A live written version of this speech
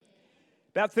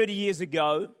About 30 years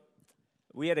ago,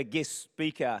 we had a guest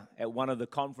speaker at one of the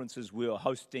conferences we were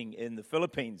hosting in the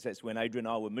Philippines. That's when Adrian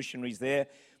and I were missionaries there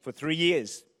for 3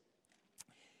 years.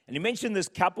 And he mentioned this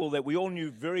couple that we all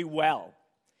knew very well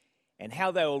and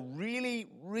how they were really,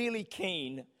 really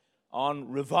keen on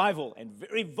revival and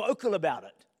very vocal about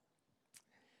it.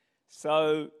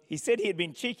 So he said he had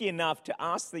been cheeky enough to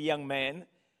ask the young man,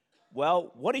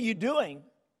 well, what are you doing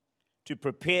to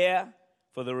prepare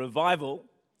for the revival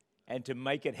and to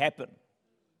make it happen?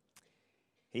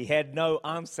 He had no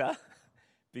answer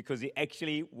because he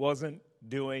actually wasn't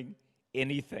doing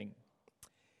anything.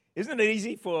 Isn't it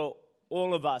easy for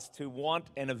all of us to want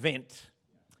an event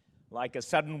like a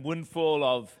sudden windfall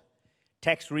of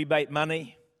tax rebate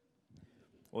money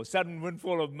or sudden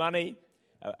windfall of money,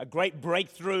 a great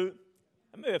breakthrough,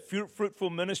 maybe a fruitful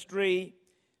ministry,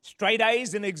 straight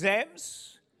A's in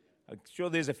exams? I'm sure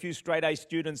there's a few straight A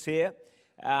students here.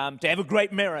 To have a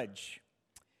great marriage.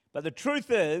 But the truth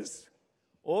is,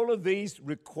 all of these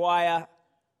require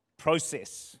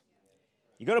process.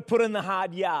 You've got to put in the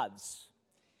hard yards.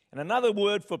 And another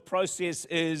word for process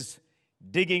is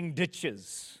digging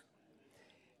ditches.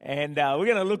 And we're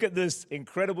going to look at this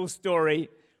incredible story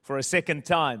for a second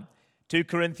time. 2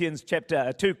 Kings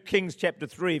chapter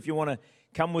 3, if you want to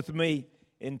come with me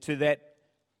into that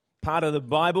part of the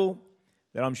Bible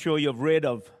that I'm sure you've read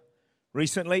of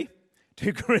recently.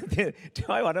 2 Corinthians,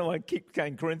 I don't want to keep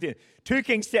going Corinthians. 2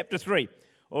 Kings chapter 3.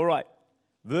 All right,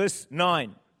 verse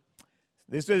 9.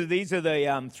 These are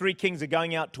the three kings that are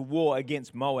going out to war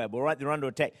against Moab. All right, they're under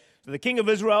attack. So the king of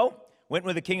Israel went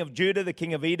with the king of Judah, the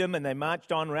king of Edom, and they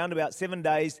marched on around about 7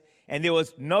 days, and there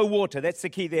was no water. That's the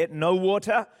key there. No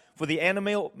water for the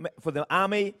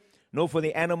army, nor for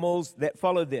the animals that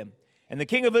followed them. And the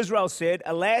king of Israel said,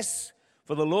 Alas,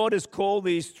 for the Lord has called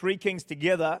these three kings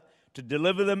together to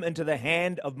deliver them into the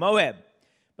hand of Moab.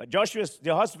 But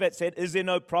Jehoshaphat said, Is there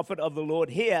no prophet of the Lord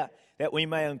here, that we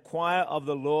may inquire of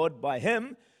the Lord by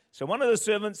him? So one of the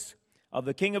servants of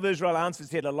the king of Israel answered,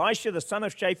 said, Elisha, the son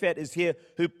of Shaphat, is here,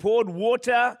 who poured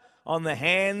water on the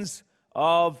hands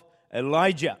of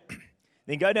Elijah.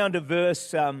 Then go down to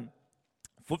verse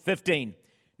 15.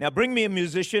 Now bring me a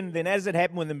musician. Then as it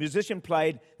happened, when the musician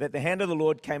played, that the hand of the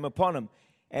Lord came upon him.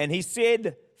 And he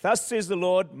said, Thus says the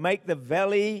Lord, make the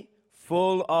valley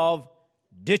full of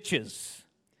ditches.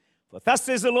 For thus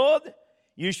says the Lord,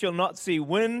 you shall not see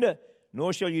wind,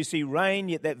 nor shall you see rain,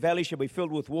 yet that valley shall be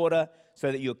filled with water,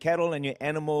 so that your cattle and your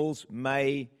animals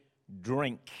may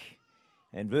drink.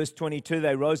 And verse 22,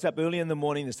 they rose up early in the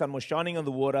morning, the sun was shining on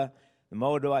the water. The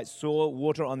Moabites saw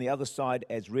water on the other side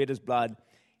as red as blood.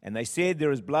 And they said,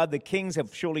 There is blood, the kings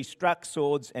have surely struck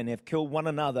swords and have killed one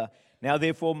another. Now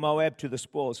therefore Moab to the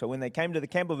spoil. So when they came to the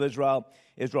camp of Israel,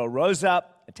 Israel rose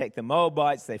up, attacked the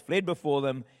Moabites, they fled before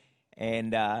them,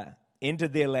 and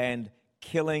entered their land,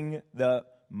 killing the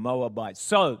Moabites.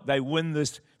 So they win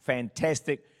this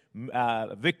fantastic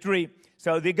victory.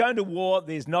 So they're going to war,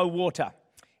 there's no water.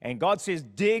 And God says,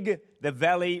 dig the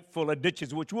valley full of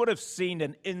ditches, which would have seemed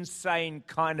an insane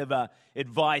kind of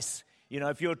advice. You know,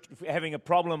 if you're having a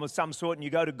problem of some sort and you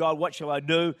go to God, what shall I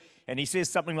do? And he says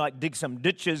something like, dig some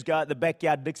ditches, go out the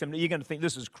backyard, dig some, you're going to think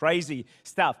this is crazy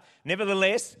stuff.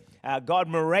 Nevertheless, God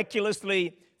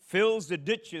miraculously fills the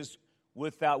ditches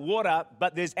with water,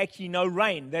 but there's actually no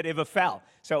rain that ever fell.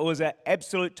 So it was an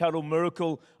absolute total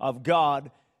miracle of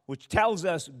God, which tells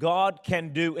us God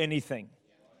can do anything.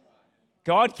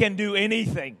 God can do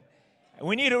anything. And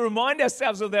we need to remind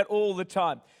ourselves of that all the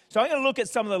time. So I'm going to look at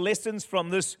some of the lessons from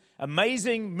this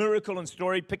amazing miracle and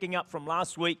story, picking up from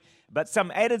last week, but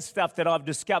some added stuff that I've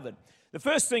discovered. The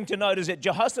first thing to note is that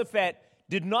Jehoshaphat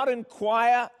did not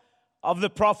inquire of the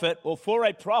prophet or for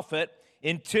a prophet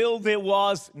until there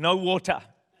was no water.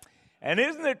 And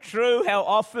isn't it true how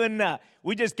often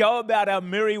we just go about our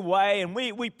merry way and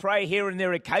we pray here and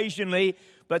there occasionally,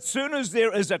 but soon as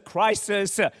there is a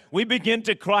crisis, we begin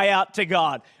to cry out to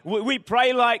God. We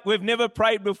pray like we've never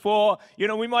prayed before. You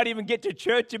know, we might even get to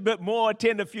church a bit more,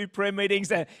 attend a few prayer meetings,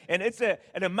 and it's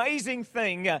an amazing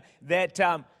thing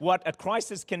that what a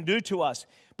crisis can do to us.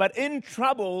 But in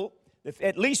trouble,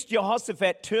 at least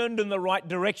Jehoshaphat turned in the right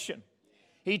direction.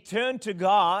 He turned to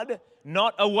God,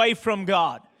 not away from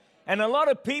God. And a lot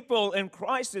of people in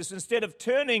crisis, instead of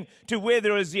turning to where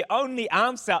there is the only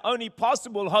answer, only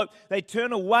possible hope, they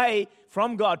turn away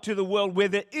from God to the world where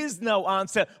there is no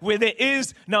answer, where there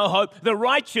is no hope. The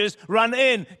righteous run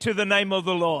in to the name of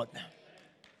the Lord.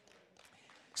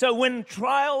 So when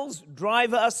trials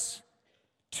drive us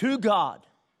to God,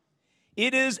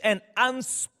 it is an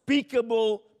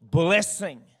unspeakable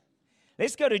blessing.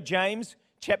 Let's go to James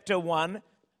chapter 1,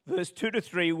 verse 2 to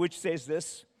 3, which says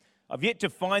this. I've yet to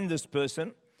find this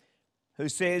person who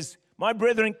says, "My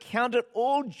brethren, count it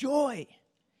all joy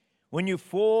when you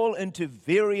fall into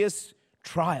various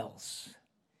trials."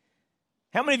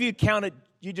 How many of you count it,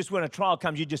 you just when a trial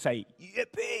comes, you just say,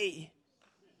 "Yippee"?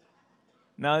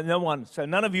 No one. So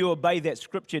none of you obey that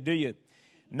scripture, do you?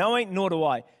 Knowing, nor do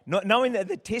I. Knowing that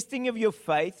the testing of your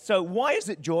faith, so why is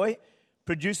it joy?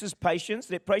 Produces patience.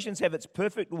 Let patience have its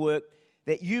perfect work,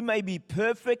 that you may be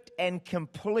perfect and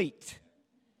complete,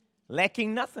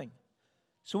 lacking nothing.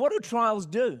 So what do trials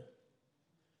do?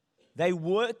 They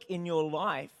work in your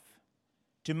life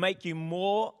to make you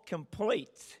more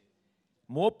complete,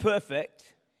 more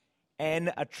perfect,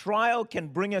 and a trial can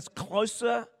bring us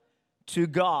closer to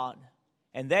God,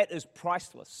 and that is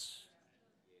priceless.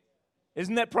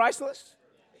 Isn't that priceless?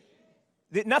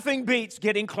 That nothing beats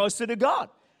getting closer to God.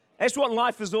 That's what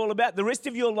life is all about. The rest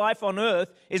of your life on earth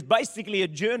is basically a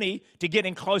journey to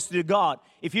getting closer to God.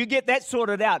 If you get that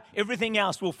sorted out, everything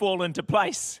else will fall into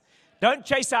place. Don't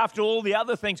chase after all the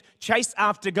other things. Chase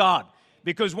after God.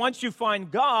 Because once you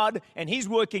find God and He's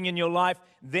working in your life,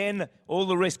 then all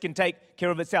the rest can take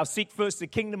care of itself. Seek first the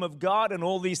kingdom of God, and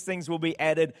all these things will be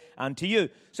added unto you.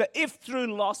 So if through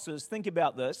losses, think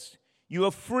about this, you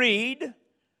are freed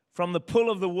from the pull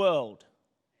of the world,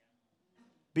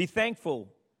 be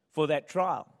thankful for that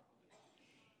trial.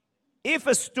 If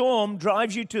a storm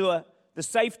drives you to the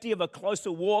safety of a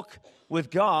closer walk with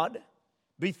God,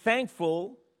 be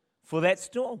thankful for that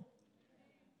storm.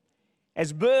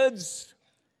 As birds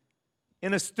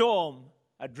in a storm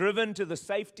are driven to the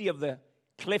safety of the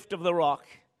cleft of the rock,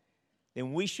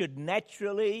 then we should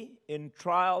naturally, in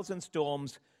trials and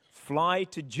storms, fly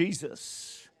to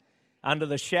Jesus under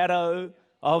the shadow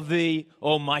of the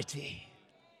Almighty.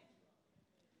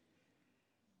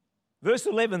 Verse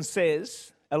 11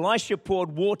 says, Elisha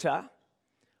poured water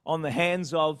on the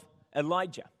hands of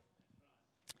Elijah.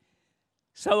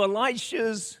 So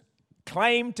Elisha's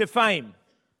claim to fame,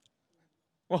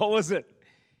 what was it?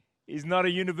 He's not a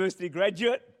university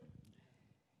graduate.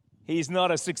 He's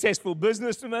not a successful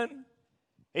businessman.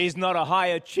 He's not a high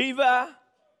achiever.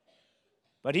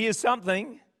 But he is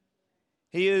something.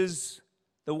 He is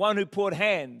the one who poured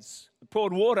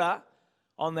water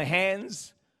on the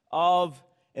hands of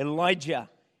Elijah.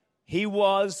 He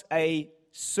was a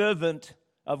servant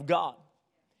of God.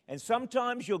 And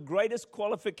sometimes your greatest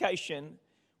qualification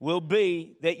will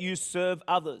be that you serve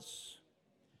others.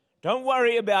 Don't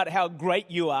worry about how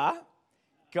great you are.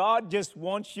 God just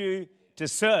wants you to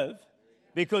serve,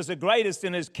 because the greatest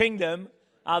in His kingdom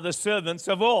are the servants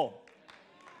of all.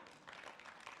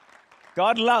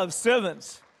 God loves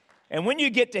servants. And when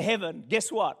you get to heaven,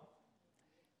 guess what?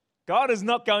 God is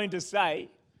not going to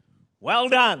say, "Well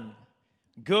done,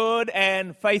 good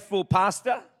and faithful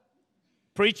pastor,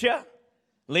 preacher,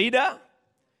 leader,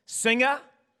 singer,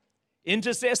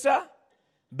 intercessor,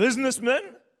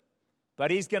 businessman." But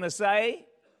He's going to say,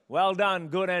 "Well done,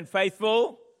 good and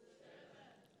faithful."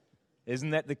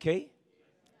 Isn't that the key?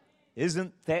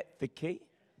 Isn't that the key?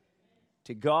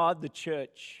 To God, the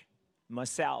church,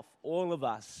 myself, all of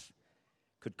us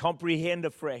could comprehend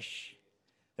afresh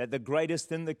that the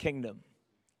greatest in the kingdom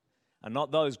are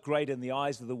not those great in the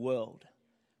eyes of the world,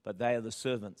 but they are the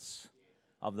servants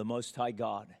of the Most High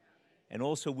God. And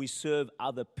also we serve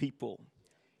other people.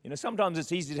 You know, sometimes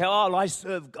it's easy to say, "Oh, I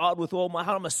serve God with all my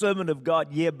heart. I'm a servant of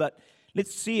God." Yeah, but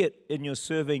let's see it in your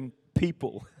serving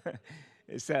people.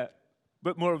 It's a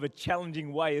bit more of a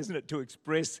challenging way, isn't it, to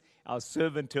express our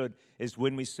servanthood is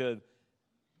when we serve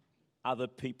other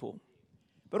people.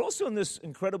 But also in this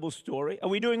incredible story, are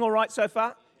we doing all right so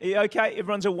far? Are you okay?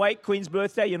 Everyone's awake? Queen's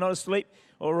birthday? You're not asleep?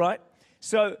 All right.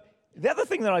 So the other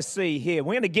thing that I see here,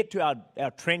 we're going to get to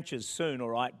our trenches soon, all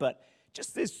right, but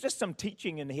there's just some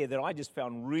teaching in here that I just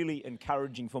found really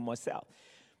encouraging for myself.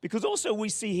 Because also we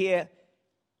see here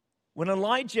when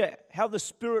Elijah, how the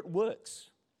Spirit works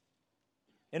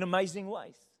in amazing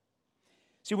ways.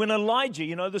 See, when Elijah,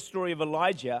 you know the story of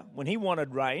Elijah, when he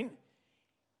wanted rain,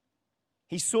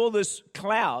 he saw this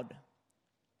cloud,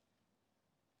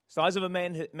 size of a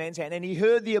man's hand, and he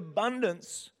heard the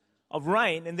abundance of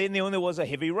rain, and then there was a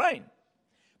heavy rain.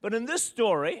 But in this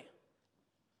story,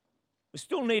 we're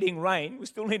still needing rain, we're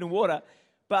still needing water,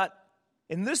 but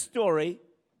in this story,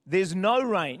 there's no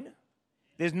rain,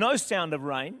 there's no sound of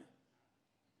rain,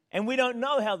 and we don't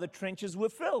know how the trenches were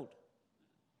filled.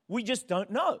 We just don't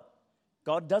know.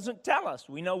 God doesn't tell us.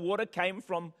 We know water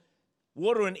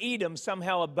in Edom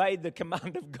somehow obeyed the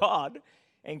command of God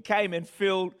and came and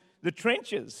filled the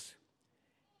trenches.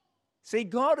 See,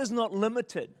 God is not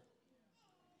limited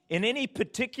in any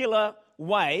particular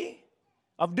way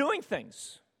of doing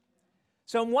things.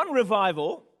 So in one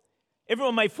revival,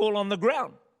 everyone may fall on the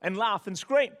ground. and laugh and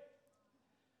scream.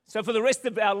 So for the rest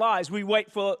of our lives, we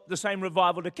wait for the same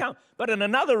revival to come. But in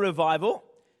another revival,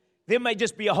 there may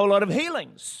just be a whole lot of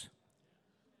healings.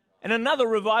 In another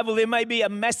revival, there may be a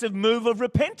massive move of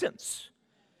repentance.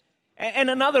 And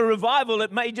another revival,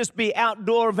 it may just be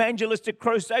outdoor evangelistic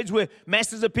crusades where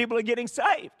masses of people are getting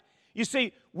saved. You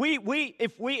see,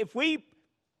 if we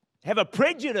have a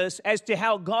prejudice as to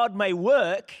how God may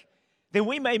work, then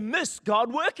we may miss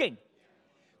God working.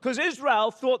 Because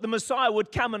Israel thought the Messiah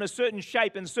would come in a certain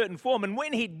shape and certain form. And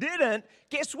when he didn't,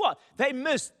 guess what? They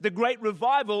missed the great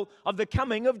revival of the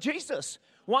coming of Jesus.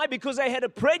 Why? Because they had a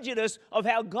prejudice of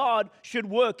how God should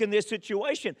work in their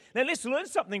situation. Now let's learn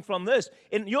something from this.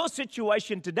 In your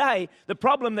situation today, the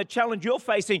problem, the challenge you're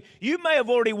facing, you may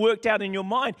have already worked out in your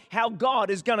mind how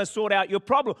God is going to sort out your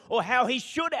problem, or how he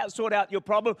should sort out your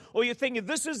problem, or you're thinking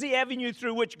this is the avenue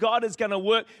through which God is going to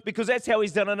work because that's how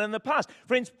he's done it in the past.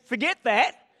 Friends, forget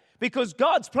that. Because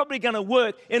God's probably going to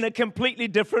work in a completely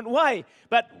different way.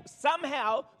 But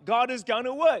somehow, God is going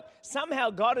to work. Somehow,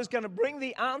 God is going to bring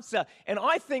the answer. And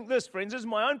I think this, friends, is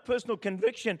my own personal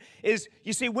conviction, is,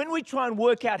 you see, when we try and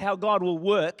work out how God will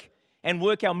work and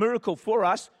work our miracle for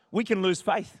us, we can lose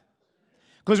faith.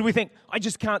 Because we think, I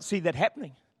just can't see that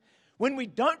happening. When we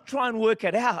don't try and work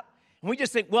it out, and we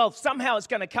just think, well, somehow it's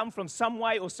going to come from some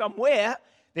way or somewhere,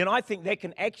 then I think that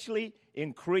can actually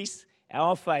increase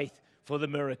our faith for the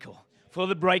miracle, for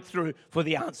the breakthrough, for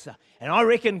the answer. And I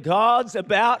reckon God's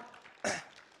about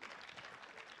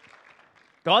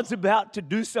to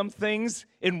do some things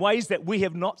in ways that we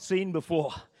have not seen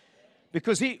before.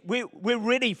 Because we're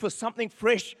ready for something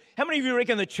fresh. How many of you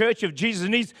reckon the Church of Jesus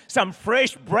needs some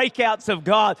fresh breakouts of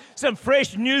God, some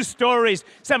fresh news stories,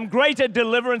 some greater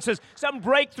deliverances, some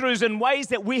breakthroughs in ways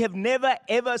that we have never,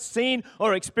 ever seen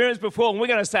or experienced before? And we're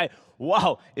going to say,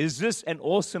 wow, is this an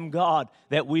awesome God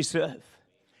that we serve?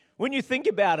 When you think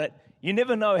about it, you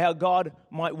never know how God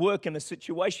might work in a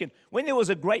situation. When there was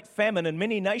a great famine in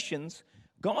many nations,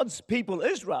 God's people,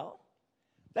 Israel,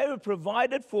 they were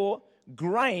provided for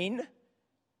grain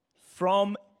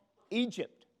from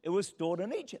Egypt. It was stored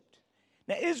in Egypt.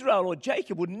 Now, Israel or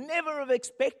Jacob would never have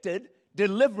expected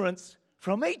deliverance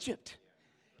from Egypt.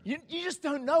 You just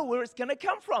don't know where it's going to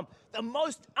come from. The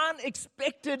most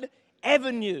unexpected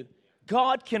avenue.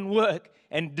 God can work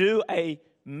and do a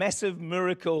massive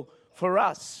miracle for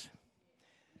us.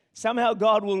 Somehow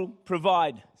God will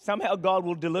provide. Somehow God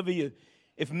will deliver you.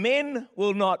 If men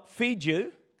will not feed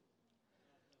you,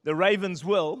 the ravens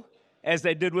will, as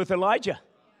they did with Elijah.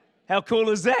 How cool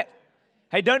is that?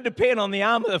 Hey, don't depend on the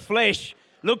arm of the flesh.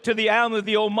 Look to the arm of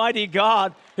the Almighty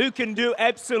God who can do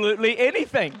absolutely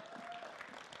anything.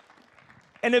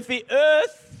 And if the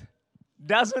earth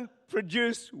doesn't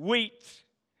produce wheat,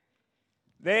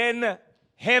 then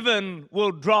heaven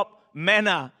will drop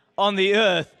manna on the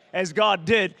earth as God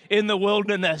did in the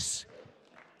wilderness.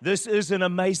 This is an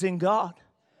amazing God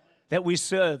that we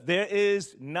serve. There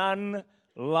is none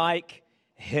like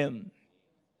him.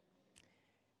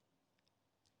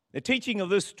 The teaching of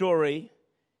this story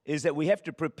is that we have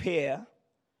to prepare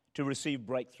to receive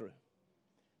breakthrough.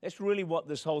 That's really what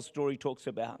this whole story talks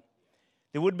about.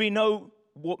 There would be no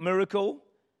miracle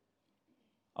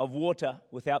of water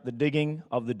without the digging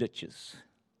of the ditches.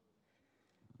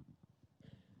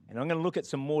 And I'm going to look at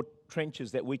some more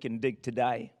trenches that we can dig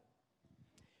today.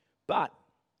 But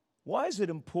why is it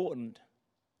important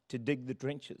to dig the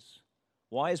trenches?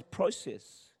 Why is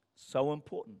process so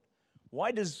important?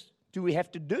 Why do we have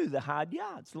to do the hard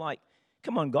yards? Like,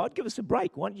 come on, God, give us a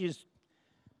break. Why don't you just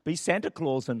be Santa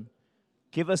Claus and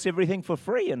give us everything for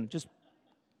free and just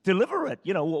deliver it?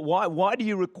 You know, why do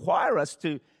you require us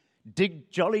to dig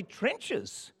jolly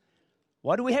trenches?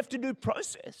 Why do we have to do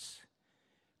process?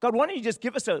 God, why don't you just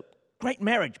give us a great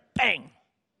marriage? Bang.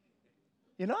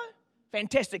 You know,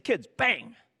 fantastic kids.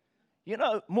 Bang. You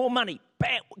know, more money.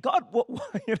 Bang. God,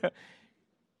 you know,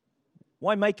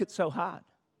 why make it so hard?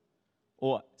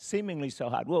 Or seemingly so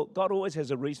hard? Well, God always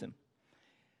has a reason.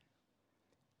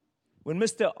 When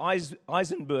Mr.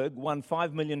 Eisenberg won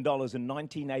 $5 million in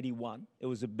 1981, it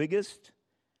was the biggest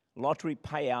lottery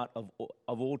payout of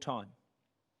all time.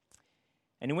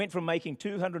 And he went from making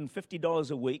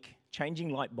 $250 a week, changing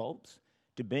light bulbs,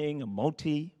 to being a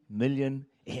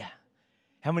multi-millionaire.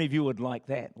 How many of you would like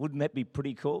that? Wouldn't that be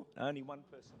pretty cool? Only one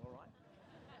person, all right.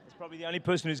 That's probably the only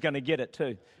person who's going to get it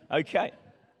too. Okay.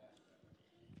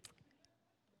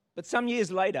 But some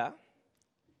years later,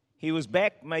 he was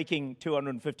back making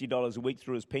 $250 a week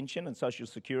through his pension and Social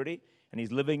Security, and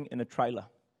he's living in a trailer.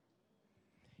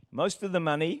 Most of the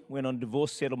money went on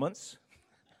divorce settlements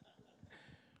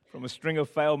from a string of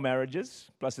failed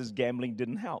marriages, plus his gambling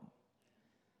didn't help.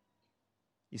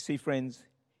 You see, friends,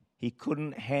 he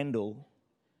couldn't handle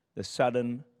the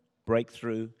sudden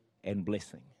breakthrough and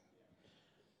blessing.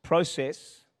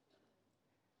 Process,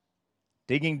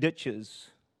 digging ditches,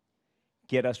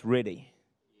 get us ready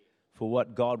for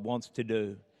what God wants to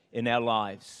do in our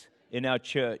lives, in our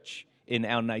church, in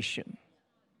our nation.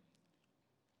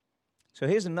 So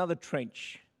here's another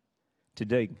trench to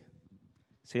dig.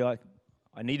 See, I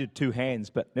needed two hands,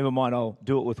 but never mind, I'll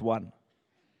do it with one.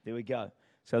 There we go.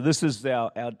 So this is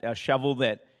our shovel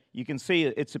that you can see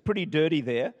it's pretty dirty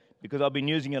there because I've been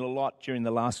using it a lot during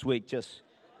the last week, just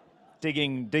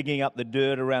digging up the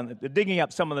dirt around, digging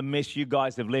up some of the mess you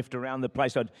guys have left around the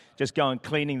place. I'd just go and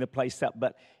cleaning the place up.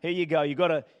 But here you go. You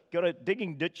got to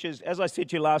digging ditches. As I said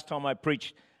to you last time I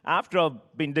preached, after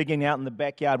I've been digging out in the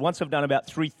backyard, once I've done about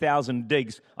 3,000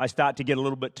 digs, I start to get a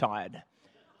little bit tired.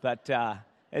 But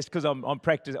it's because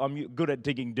I'm good at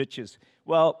digging ditches.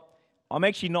 Well, I'm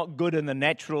actually not good in the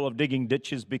natural of digging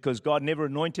ditches because God never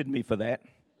anointed me for that.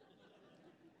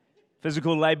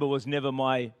 Physical labor was never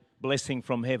my blessing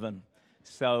from heaven.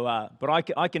 So,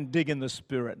 but I can dig in the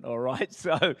spirit, all right?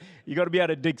 So you got to be able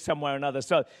to dig somewhere or another.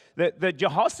 So the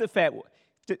Jehoshaphat,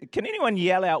 can anyone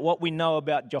yell out what we know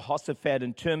about Jehoshaphat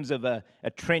in terms of a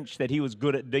trench that he was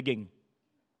good at digging?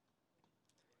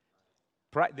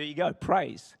 There you go,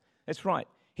 praise. That's right.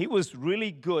 He was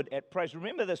really good at praise.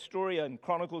 Remember the story in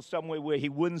Chronicles somewhere where he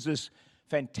wins this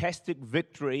fantastic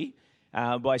victory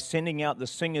by sending out the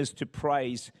singers to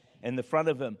praise in the front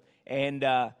of him. And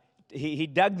he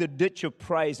dug the ditch of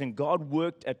praise, and God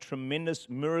worked a tremendous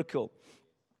miracle.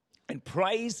 And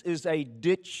praise is a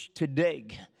ditch to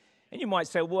dig. And you might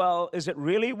say, well, is it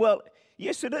really? Well,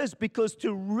 yes, it is, because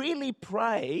to really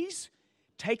praise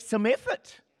takes some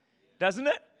effort, doesn't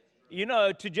it? You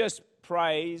know, to just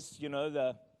praise, you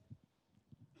know,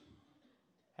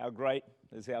 how great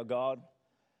is our God.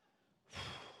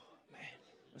 Man,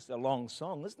 it's a long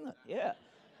song, isn't it? Yeah,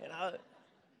 you know,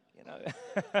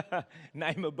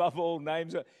 name above all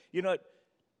names. You know,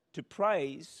 to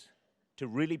praise, to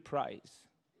really praise,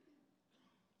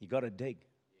 you got to dig.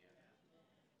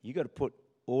 You got to put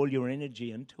all your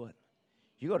energy into it.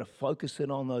 You got to focus in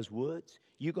on those words.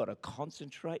 You got to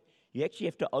concentrate. You actually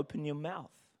have to open your mouth.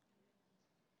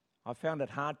 I found it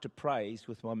hard to praise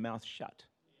with my mouth shut.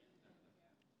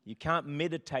 You can't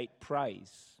meditate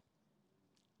praise.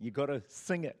 You got to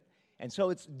sing it. And so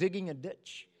it's digging a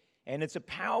ditch. And it's a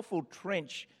powerful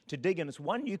trench to dig in. It's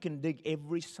one you can dig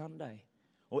every Sunday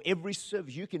or every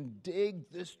service. You can dig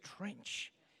this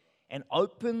trench and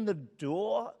open the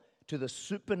door to the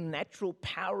supernatural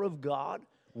power of God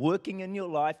working in your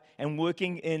life and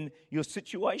working in your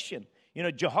situation. You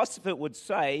know, Jehoshaphat would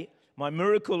say, my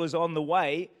miracle is on the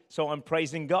way, so I'm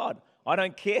praising God. I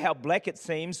don't care how black it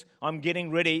seems, I'm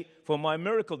getting ready for my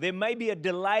miracle. There may be a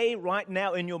delay right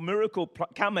now in your miracle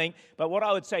coming, but what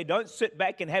I would say, don't sit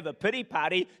back and have a pity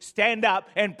party. Stand up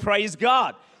and praise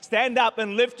God. Stand up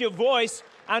and lift your voice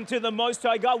unto the Most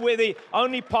High God, where the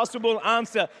only possible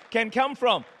answer can come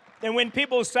from. And when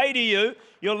people say to you,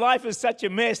 your life is such a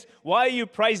mess, why are you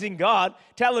praising God?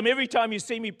 Tell them, every time you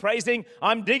see me praising,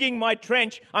 I'm digging my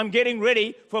trench, I'm getting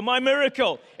ready for my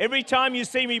miracle. Every time you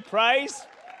see me praise,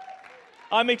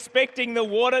 I'm expecting the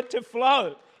water to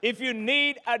flow. If you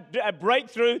need a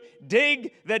breakthrough,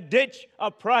 dig the ditch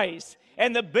of praise.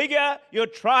 And the bigger your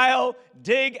trial,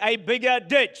 dig a bigger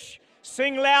ditch.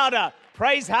 Sing louder,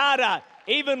 praise harder,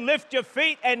 even lift your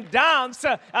feet and dance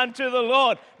unto the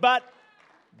Lord. But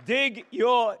dig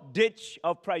your ditch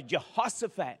of praise.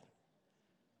 Jehoshaphat,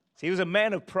 he was a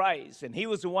man of praise, and he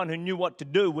was the one who knew what to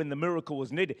do when the miracle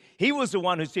was needed. He was the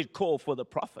one who said, call for the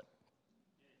prophet.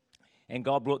 And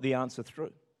God brought the answer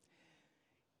through.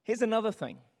 Here's another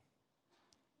thing,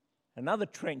 another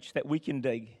trench that we can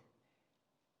dig,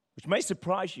 which may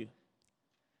surprise you,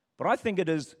 but I think it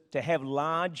is to have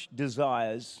large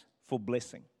desires for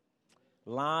blessing.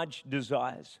 Large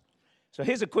desires. So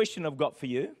here's a question I've got for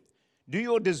you. Do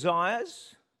your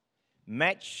desires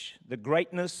match the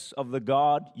greatness of the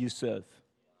God you serve?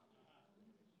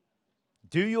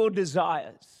 Do your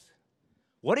desires.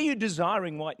 What are you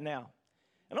desiring right now?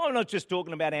 And I'm not just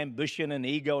talking about ambition and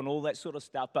ego and all that sort of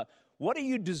stuff, but what are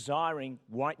you desiring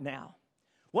right now?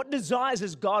 What desires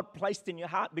has God placed in your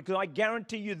heart? Because I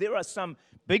guarantee you there are some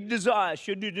big desires,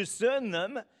 should you discern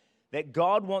them, that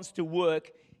God wants to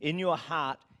work in your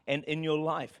heart and in your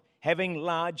life, having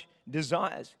large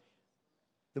desires.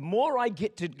 The more I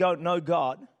get to go know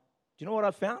God, do you know what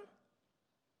I found?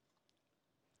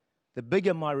 The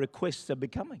bigger my requests are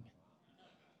becoming.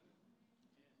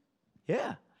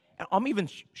 Yeah. And I'm even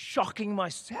shocking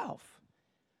myself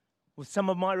with some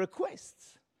of my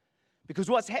requests. Because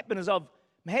what's happened is I've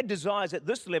had desires at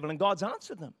this level and God's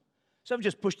answered them. So I've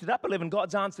just pushed it up a level, and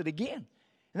God's answered again. And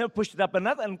then I've pushed it up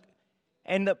another.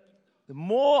 And the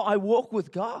more I walk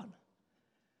with God,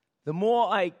 the more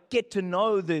I get to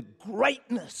know the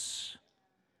greatness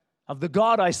of the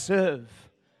God I serve,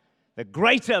 the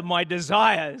greater my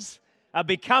desires are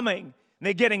becoming. And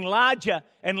they're getting larger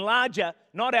and larger,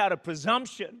 not out of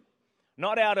presumption,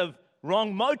 not out of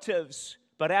wrong motives,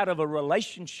 but out of a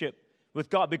relationship with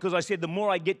God. Because I said, the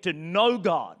more I get to know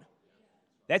God,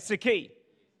 that's the key.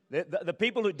 The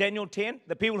people who, Daniel 10,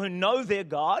 the people who know their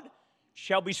God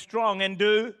shall be strong and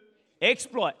do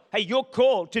exploit. Hey, you're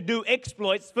called to do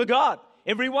exploits for God.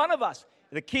 Every one of us.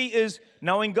 The key is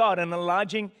knowing God and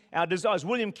enlarging our desires.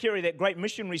 William Carey, that great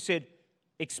missionary, said,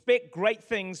 expect great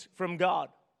things from God.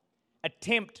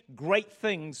 Attempt great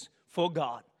things for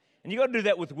God. And you've got to do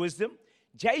that with wisdom.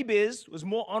 Jabez was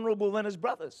more honorable than his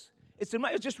brothers. It's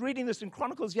amazing. I was just reading this in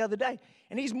Chronicles the other day,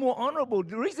 and he's more honorable.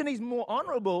 The reason he's more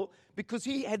honorable, because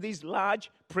he had these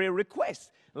large prayer requests,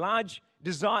 large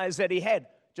desires that he had.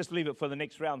 Just leave it for the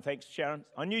next round. Thanks, Sharon.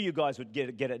 I knew you guys would get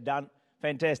it done.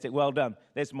 Fantastic. Well done.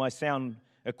 That's my sound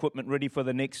equipment ready for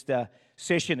the next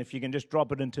session. If you can just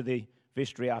drop it into the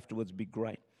vestry afterwards, it'd be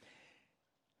great.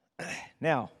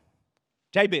 Now,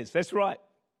 Jabez, that's right.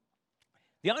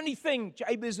 The only thing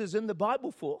Jabez is in the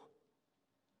Bible for,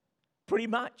 pretty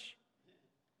much,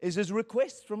 is his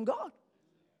requests from God.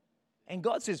 And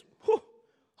God says,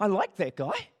 I like that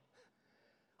guy.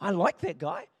 I like that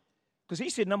guy. Because he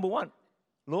said, number one,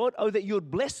 Lord, oh, that you would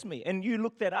bless me. And you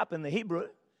look that up in the Hebrew.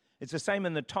 It's the same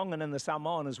in the Tongan and the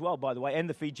Samoan as well, by the way, and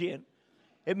the Fijian.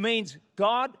 It means,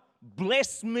 God,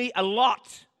 bless me a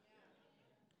lot.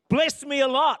 Bless me a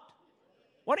lot.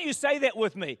 Why don't you say that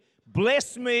with me?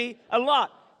 Bless me a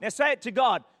lot. Now say it to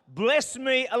God. Bless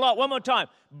me a lot. One more time.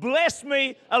 Bless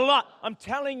me a lot. I'm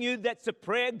telling you, that's a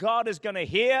prayer God is going to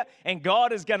hear and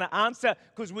God is going to answer,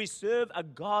 because we serve a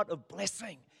God of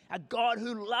blessing, a God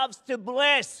who loves to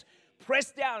bless,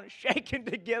 pressed down, shaken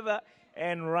together,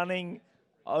 and running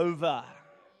over.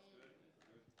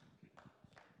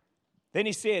 Then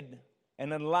he said,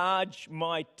 and enlarge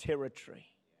my territory.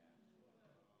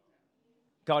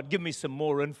 God, give me some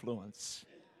more influence.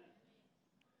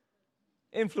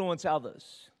 Influence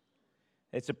others.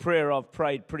 It's a prayer I've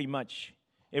prayed pretty much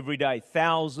every day.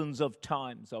 Thousands of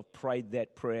times I've prayed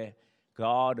that prayer.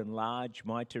 God, enlarge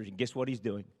my territory. And guess what he's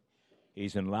doing?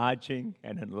 He's enlarging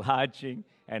and enlarging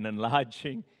and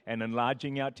enlarging and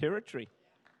enlarging our territory.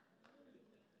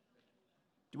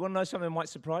 Do you want to know something that might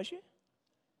surprise you?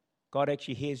 God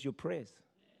actually hears your prayers.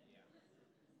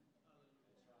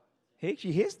 He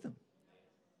actually hears them.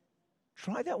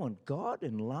 Try that one. God,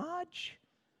 enlarge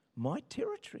my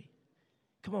territory.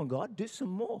 Come on, God, do some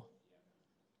more.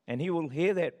 And he will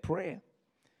hear that prayer.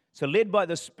 So led by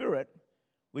the Spirit,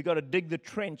 we've got to dig the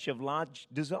trench of large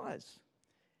desires.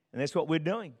 And that's what we're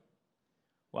doing.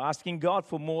 We're asking God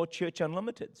for more Church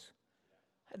Unlimiteds.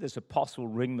 I had this apostle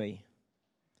ring me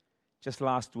just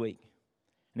last week.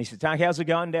 And he said, "Tak, how's it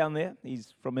going down there?"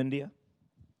 He's from India.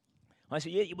 I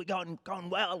said, "Yeah, we're going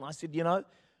well." And I said,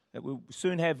 we'll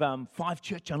soon have 5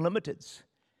 Church Unlimiteds.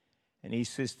 And he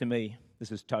says to me,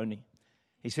 this is Tony,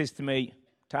 he says to me,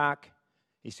 "Tak,"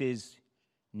 he says,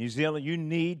 "New Zealand, you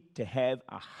need to have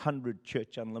 100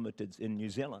 Church Unlimiteds in New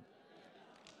Zealand."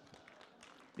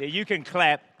 Yeah, you can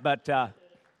clap, but I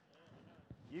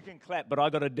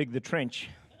got to dig the trench.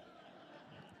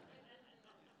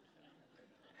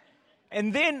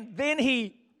 And then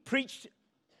he preached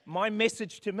my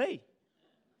message to me.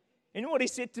 You know what he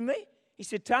said to me? He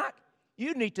said, "Tak,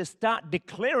 you need to start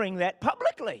declaring that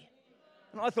publicly."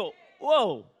 And I thought,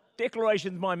 whoa,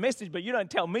 declaration's my message, but you don't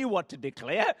tell me what to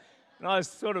declare. And I was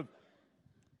sort of,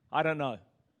 I don't know.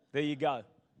 There you go.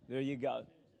 There you go.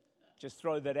 Just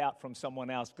throw that out from someone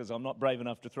else, because I'm not brave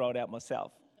enough to throw it out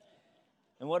myself.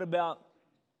 And what about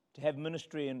to have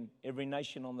ministry in every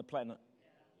nation on the planet?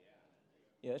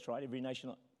 Yeah, that's right, every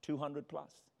nation, 200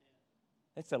 plus.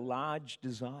 That's a large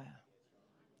desire.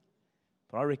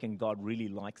 But I reckon God really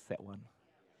likes that one,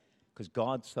 because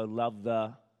God so loved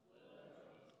the...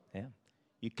 Yeah.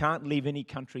 You can't leave any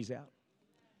countries out.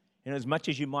 As much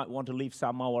as you might want to leave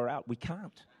Samoa out, we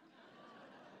can't.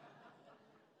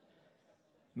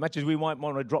 As much as we might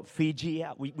want to drop Fiji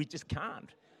out, we just can't.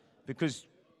 Because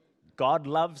God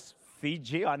loves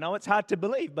Fiji. I know it's hard to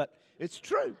believe, but it's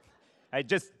true. Hey,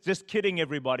 just kidding,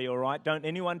 everybody, all right? Don't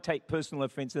anyone take personal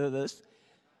offense to this.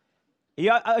 Are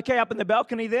you okay up in the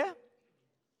balcony there?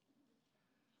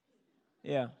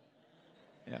 Yeah.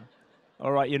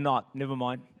 All right, you're not. Never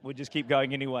mind. We'll just keep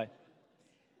going anyway.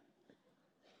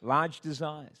 Large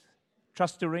desires.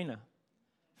 Trust Arena,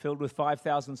 filled with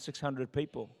 5,600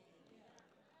 people.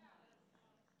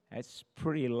 That's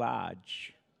pretty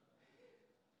large.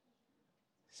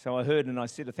 So I heard, and I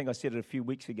think I said it a few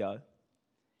weeks ago,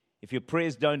 if your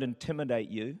prayers don't intimidate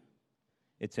you,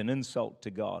 it's an insult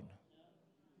to God.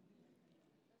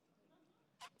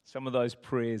 Some of those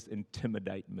prayers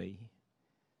intimidate me,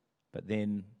 but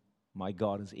then my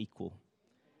God is equal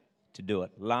to do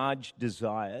it. Large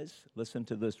desires, listen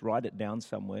to this, write it down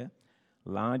somewhere.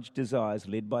 Large desires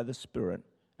led by the Spirit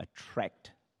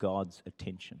attract God's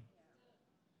attention.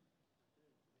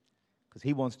 Because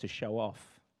He wants to show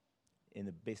off, in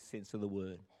the best sense of the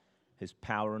word, His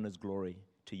power and His glory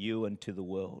to you and to the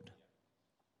world.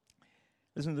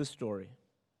 Listen to this story.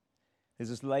 There's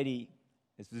this lady,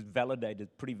 it's this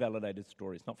pretty validated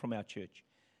story. It's not from our church.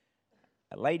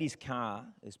 A lady's car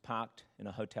is parked in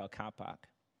a hotel car park.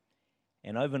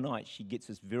 And overnight, she gets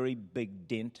this very big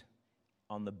dent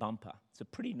on the bumper. It's a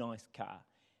pretty nice car.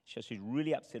 So she's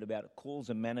really upset about it. Calls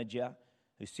a manager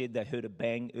who said they heard a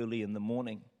bang early in the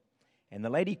morning. And the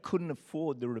lady couldn't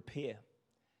afford the repair.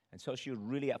 And so she was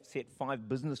really upset. 5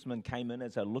 businessmen came in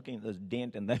as they were looking at this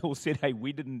dent, and they all said, hey,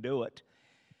 we didn't do it.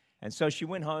 And so she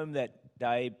went home that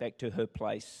day back to her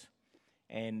place,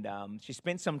 and she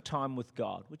spent some time with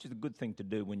God, which is a good thing to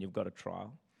do when you've got a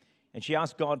trial. And she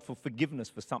asked God for forgiveness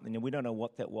for something, and we don't know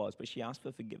what that was, but she asked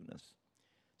for forgiveness.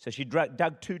 So she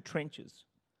dug 2 trenches,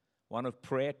 one of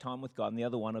prayer, time with God, and the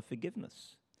other one of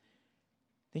forgiveness.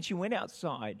 Then she went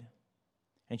outside,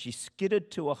 and she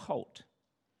skidded to a halt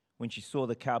when she saw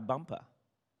the car bumper,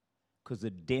 because the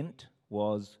dent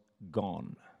was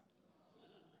gone.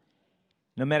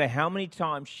 No matter how many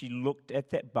times she looked at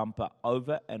that bumper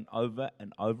over and over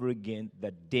and over again,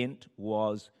 the dent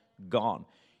was gone.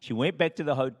 She went back to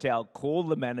the hotel, called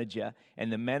the manager,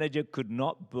 and the manager could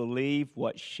not believe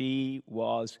what she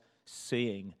was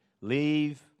seeing.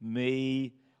 Leave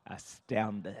me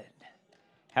astounded.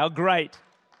 How great,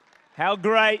 how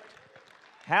great,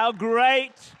 how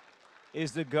great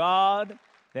is the God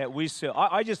that we serve.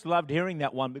 I just loved hearing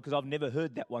that one because I've never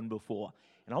heard that one before.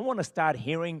 And I want to start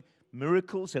hearing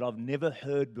miracles that I've never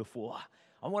heard before.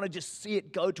 I want to just see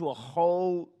it go to a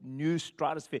whole new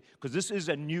stratosphere, because this is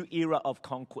a new era of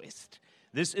conquest.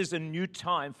 This is a new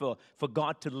time for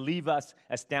God to leave us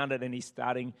astounded, and He's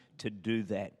starting to do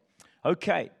that.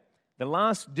 Okay, the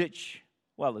last ditch,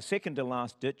 the second to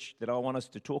last ditch that I want us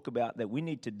to talk about that we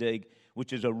need to dig,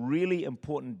 which is a really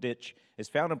important ditch, is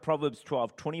found in Proverbs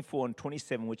 12, 24 and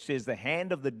 27, which says, the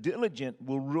hand of the diligent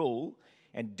will rule,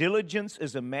 and diligence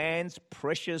is a man's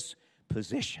precious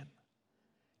possession.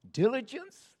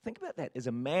 Diligence, think about that, is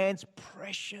a man's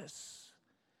precious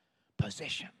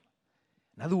possession.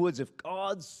 In other words, if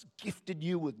God's gifted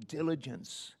you with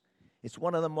diligence, it's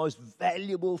one of the most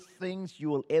valuable things you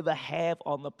will ever have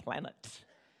on the planet,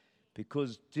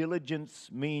 because diligence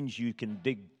means you can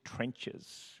dig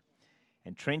trenches.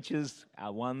 And trenches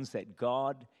are ones that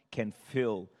God can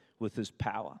fill with His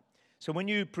power. So when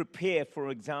you prepare, for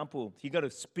example, you got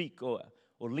to speak or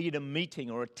lead a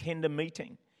meeting or attend a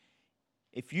meeting,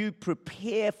 if you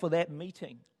prepare for that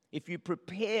meeting, if you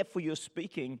prepare for your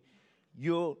speaking,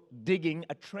 you're digging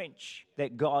a trench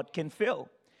that God can fill.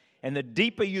 And the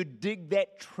deeper you dig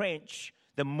that trench,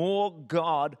 the more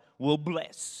God will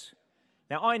bless.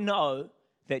 Now, I know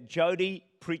that Jody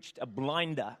preached a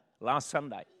blinder last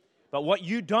Sunday. But what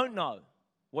you don't know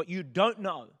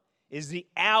is the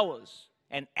hours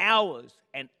and hours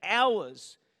and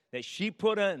hours that she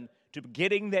put in to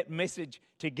getting that message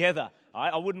together.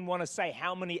 I wouldn't want to say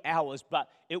how many hours, but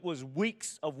it was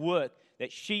weeks of work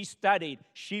that she studied,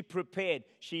 she prepared,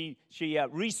 she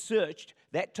researched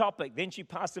that topic. Then she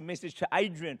passed the message to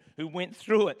Adrian, who went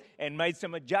through it and made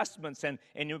some adjustments and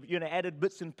added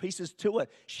bits and pieces to it.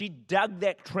 She dug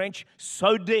that trench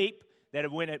so deep that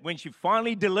when she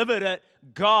finally delivered it,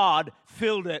 God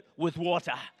filled it with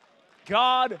water.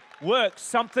 God works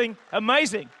something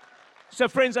amazing. So,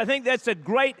 friends, I think that's a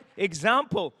great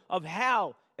example of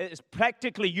how it's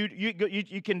practically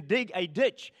you can dig a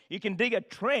ditch, you can dig a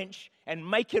trench and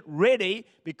make it ready,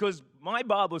 because my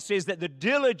Bible says that the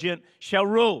diligent shall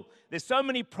rule. There's so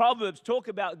many proverbs talk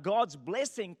about God's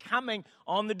blessing coming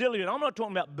on the diligent. I'm not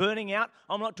talking about burning out.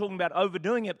 I'm not talking about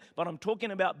overdoing it, but I'm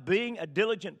talking about being a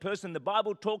diligent person. The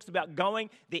Bible talks about going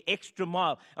the extra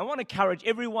mile. I want to encourage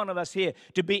every one of us here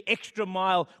to be extra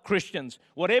mile Christians.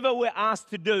 Whatever we're asked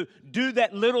to do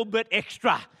that little bit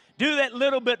extra. Do that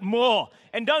little bit more.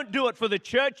 And don't do it for the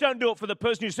church. Don't do it for the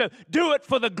person you serve. Do it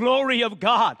for the glory of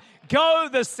God. Go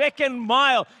the second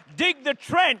mile. Dig the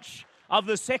trench of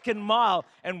the second mile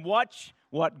and watch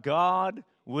what God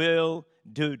will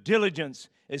do. Diligence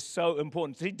is so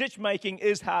important. See, ditch making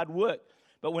is hard work.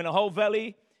 But when a whole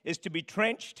valley is to be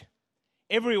trenched,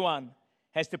 everyone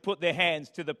has to put their hands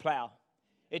to the plow.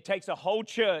 It takes a whole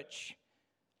church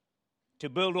to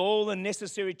build all the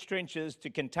necessary trenches to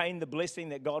contain the blessing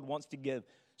that God wants to give.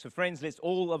 So friends, let's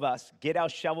all of us get our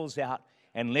shovels out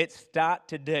and let's start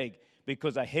to dig,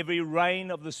 because a heavy rain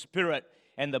of the Spirit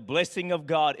and the blessing of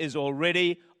God is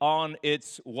already on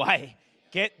its way.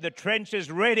 Get the trenches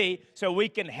ready so we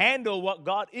can handle what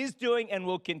God is doing and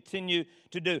will continue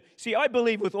to do. See, I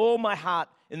believe with all my heart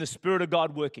in the Spirit of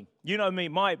God working. You know me,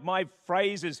 my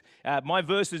phrase is, my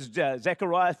verse is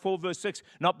Zechariah 4 verse 6,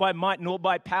 not by might nor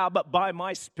by power, but by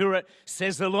my Spirit,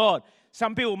 says the Lord.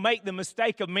 Some people make the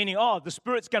mistake of meaning, the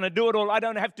Spirit's going to do it all, I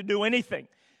don't have to do anything.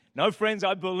 No, friends,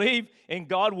 I believe in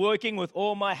God working with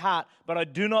all my heart, but I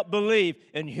do not believe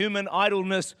in human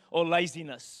idleness or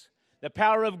laziness. The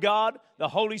power of God, the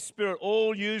Holy Spirit,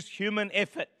 all use human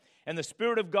effort. And the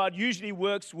Spirit of God usually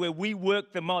works where we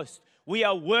work the most. We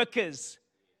are workers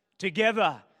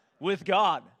together with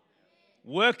God.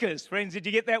 Workers. Friends, did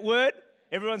you get that word?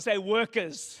 Everyone say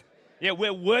workers. Yeah,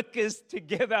 we're workers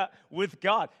together with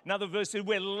God. Another verse says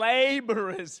we're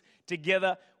laborers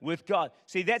together with God.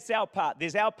 See, that's our part.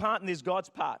 There's our part and there's God's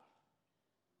part.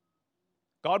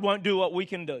 God won't do what we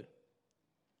can do.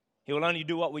 He will only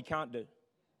do what we can't do.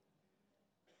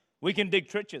 We can dig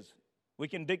trenches. We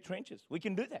can dig trenches. We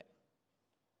can do that.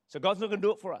 So God's not going to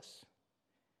do it for us.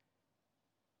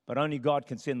 But only God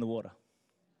can send the water.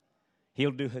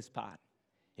 He'll do his part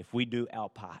if we do our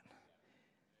part.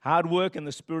 Hard work and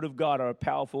the Spirit of God are a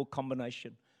powerful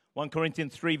combination. 1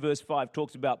 Corinthians 3 verse 5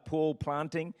 talks about Paul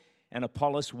planting and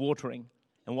Apollos watering.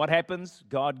 And what happens?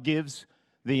 God gives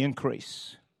the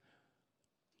increase.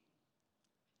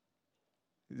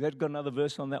 Has that got another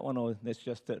verse on that one, or that's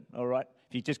just it? All right.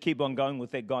 If you just keep on going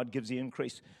with that, God gives the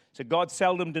increase. So God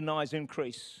seldom denies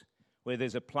increase where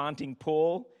there's a planting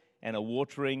Paul and a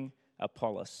watering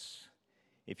Apollos.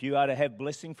 If you are to have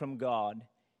blessing from God,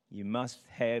 you must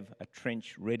have a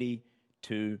trench ready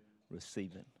to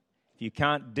receive it. If you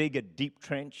can't dig a deep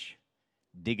trench,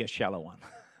 dig a shallow one.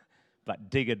 But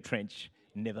dig a trench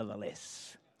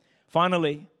nevertheless.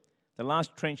 Finally, the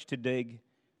last trench to dig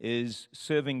is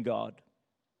serving God.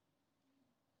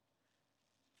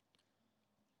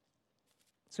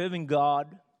 Serving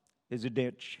God is a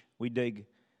ditch we dig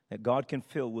that God can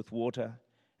fill with water,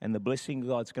 and the blessing of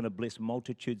God's going to bless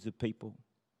multitudes of people.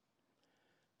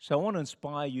 So I want to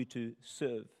inspire you to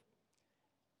serve,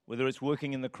 whether it's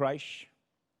working in the creche,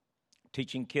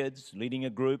 teaching kids, leading a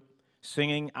group,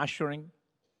 singing, ushering,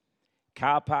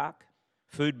 car park,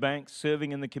 food banks,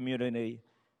 serving in the community,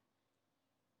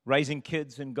 raising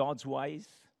kids in God's ways,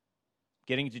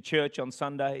 getting to church on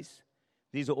Sundays.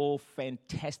 These are all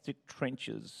fantastic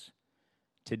trenches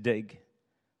to dig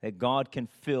that God can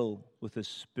fill with His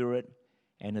Spirit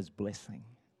and His blessing.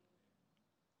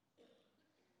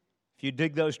 If you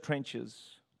dig those trenches,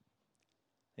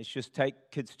 let's just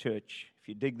take kids' church. If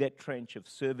you dig that trench of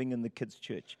serving in the kids'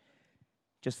 church,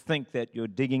 just think that you're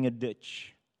digging a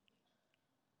ditch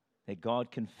that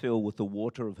God can fill with the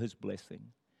water of His blessing,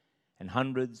 and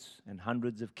hundreds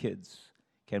of kids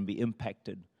can be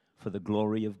impacted for the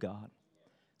glory of God.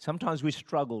 Sometimes we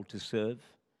struggle to serve.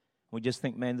 We just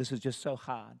think, man, this is just so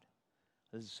hard.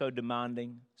 This is so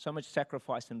demanding, so much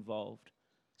sacrifice involved.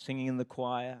 Singing in the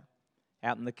choir,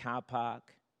 out in the car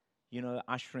park,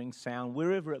 ushering sound,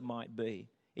 wherever it might be.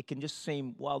 It can just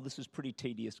seem, wow, this is pretty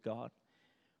tedious, God.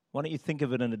 Why don't you think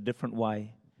of it in a different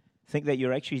way? Think that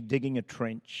you're actually digging a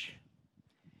trench.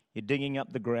 You're digging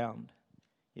up the ground.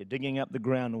 You're digging up the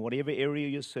ground in whatever area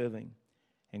you're serving.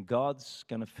 And God's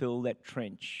going to fill that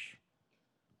trench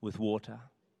with water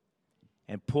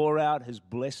and pour out His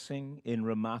blessing in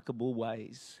remarkable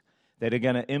ways that are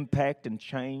going to impact and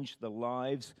change the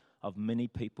lives of many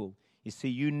people. You see,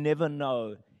 you never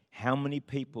know how many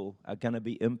people are going to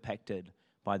be impacted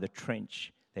by the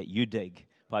trench that you dig,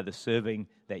 by the serving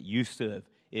that you serve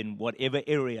in whatever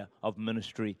area of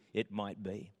ministry it might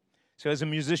be. So as the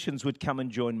musicians would come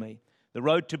and join me, the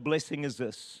road to blessing is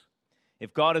this.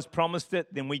 If God has promised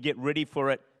it, then we get ready for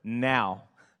it now.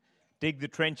 Dig the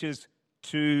trenches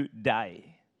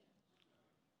today.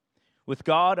 With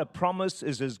God, a promise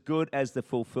is as good as the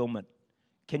fulfillment.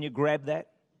 Can you grab that?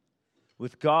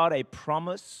 With God, a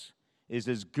promise is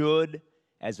as good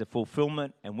as the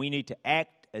fulfillment, and we need to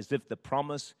act as if the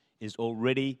promise is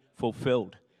already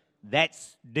fulfilled.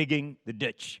 That's digging the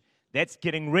ditch. That's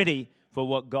getting ready for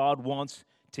what God wants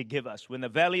to give us. When the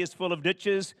valley is full of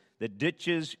ditches, the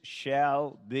ditches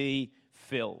shall be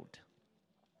filled.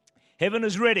 Heaven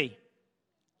is ready,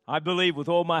 I believe with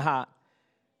all my heart.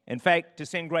 In fact, to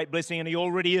send great blessing, and He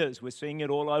already is. We're seeing it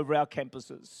all over our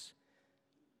campuses.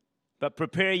 But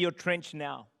prepare your trench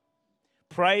now.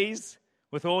 Praise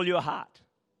with all your heart.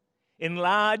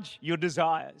 enlarge your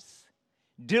desires.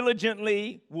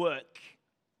 Diligently work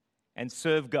and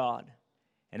serve God.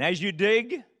 And as you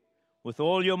dig with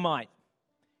all your might,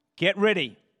 get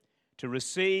ready to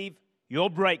receive your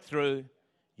breakthrough,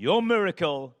 your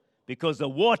miracle, because the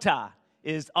water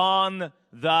is on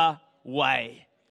the way.